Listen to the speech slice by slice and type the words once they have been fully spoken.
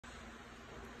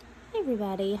Hey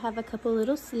everybody, I have a couple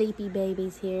little sleepy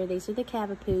babies here. These are the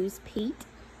Cavapoos, Pete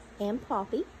and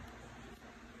Poppy.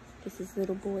 This is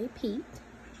little boy Pete.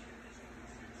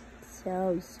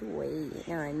 So sweet,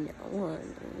 I know,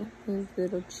 honey. He's a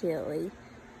little chilly.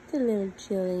 It's a little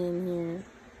chilly in here.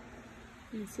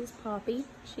 This is Poppy.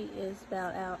 She is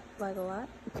about out like a lot.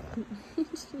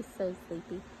 She's so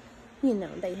sleepy. You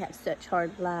know, they have such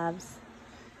hard lives.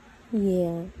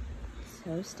 Yeah,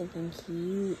 so stinking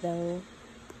cute though.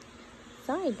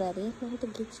 Sorry, buddy. I had to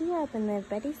get you up and let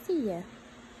everybody see ya.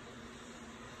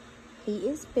 He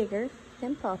is bigger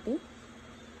than Poppy.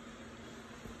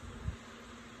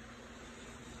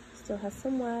 Still has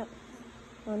some white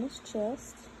on his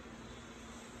chest,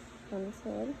 on his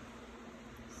head.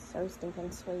 So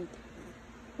stinking sweet.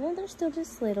 You know, they're still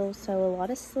just little, so a lot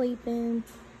of sleeping.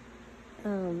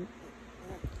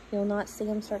 You'll not see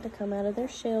them start to come out of their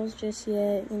shells just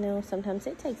yet. You know, sometimes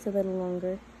it takes a little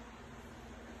longer.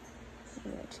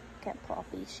 Look at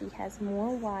Poppy. She has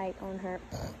more white on her.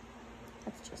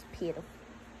 That's just beautiful.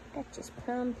 That's just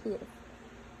plumb beautiful.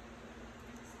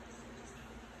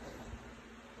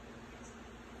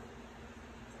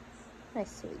 My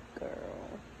sweet girl.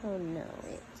 Oh no,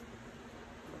 it.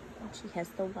 And she has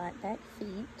the white back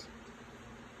feet.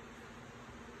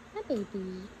 Hi,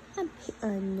 baby.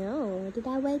 Oh no, did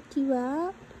I wake you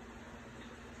up?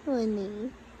 Honey.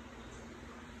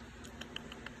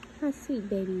 Hi, sweet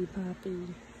baby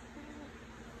Poppy.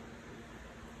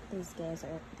 These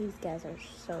guys are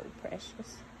so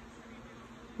precious.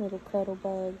 Little cuddle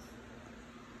bugs.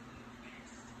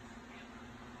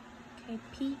 Okay,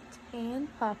 Pete and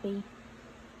Poppy.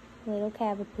 Little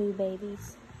Cavapoo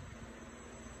babies.